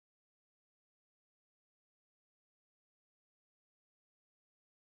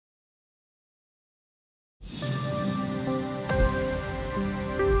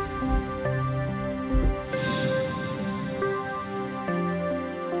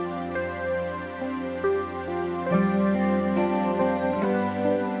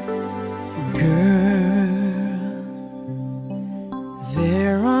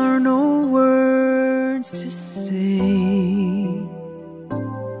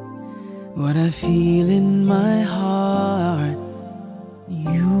what I feel in my heart.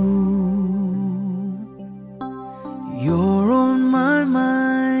 You're on my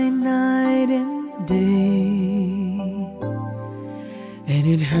mind night and day, and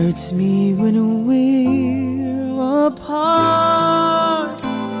it hurts me when we're apart.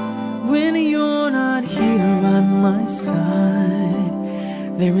 When you're not here by my side,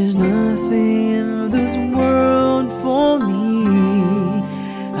 there is nothing in this world for me.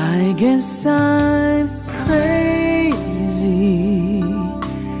 I guess I'm crazy,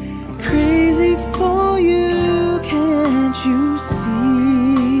 crazy for you, can't you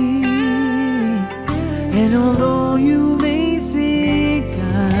see? And although you may think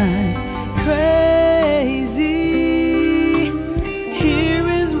I'm crazy, here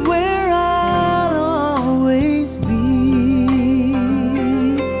is where I'll always be.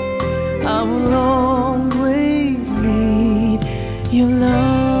 I will always need your love.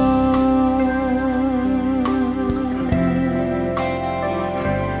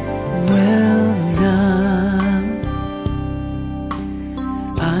 Well, now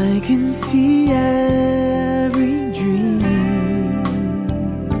I can see every dream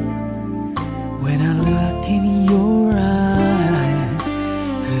when I look in your eyes.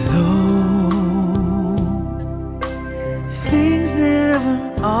 Though things never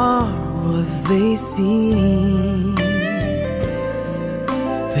are what they seem,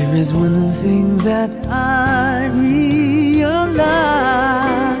 there is one thing that I realize,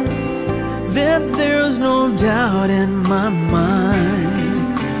 that there's no doubt in my mind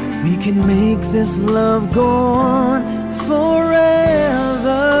we can make this love go on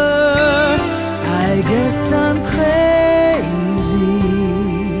forever. I guess I'm crazy,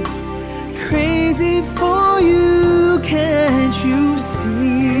 crazy for you, can't you see?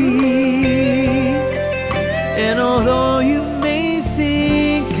 And although you may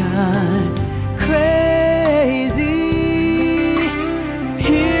think I'm crazy,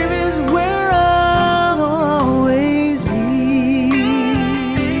 here is where I'll always be.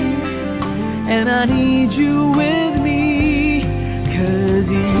 And I need you with me, 'cause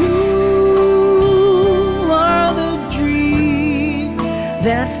you are the dream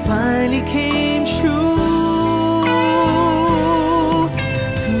that finally came true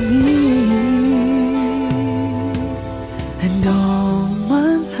for me. And all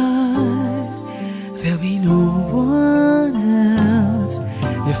my life there'll be no one else.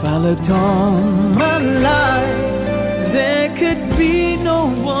 If I looked all my life, there could be no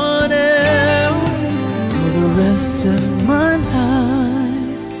one else. For the rest of my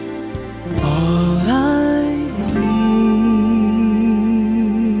life, all I need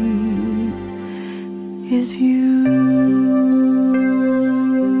is you.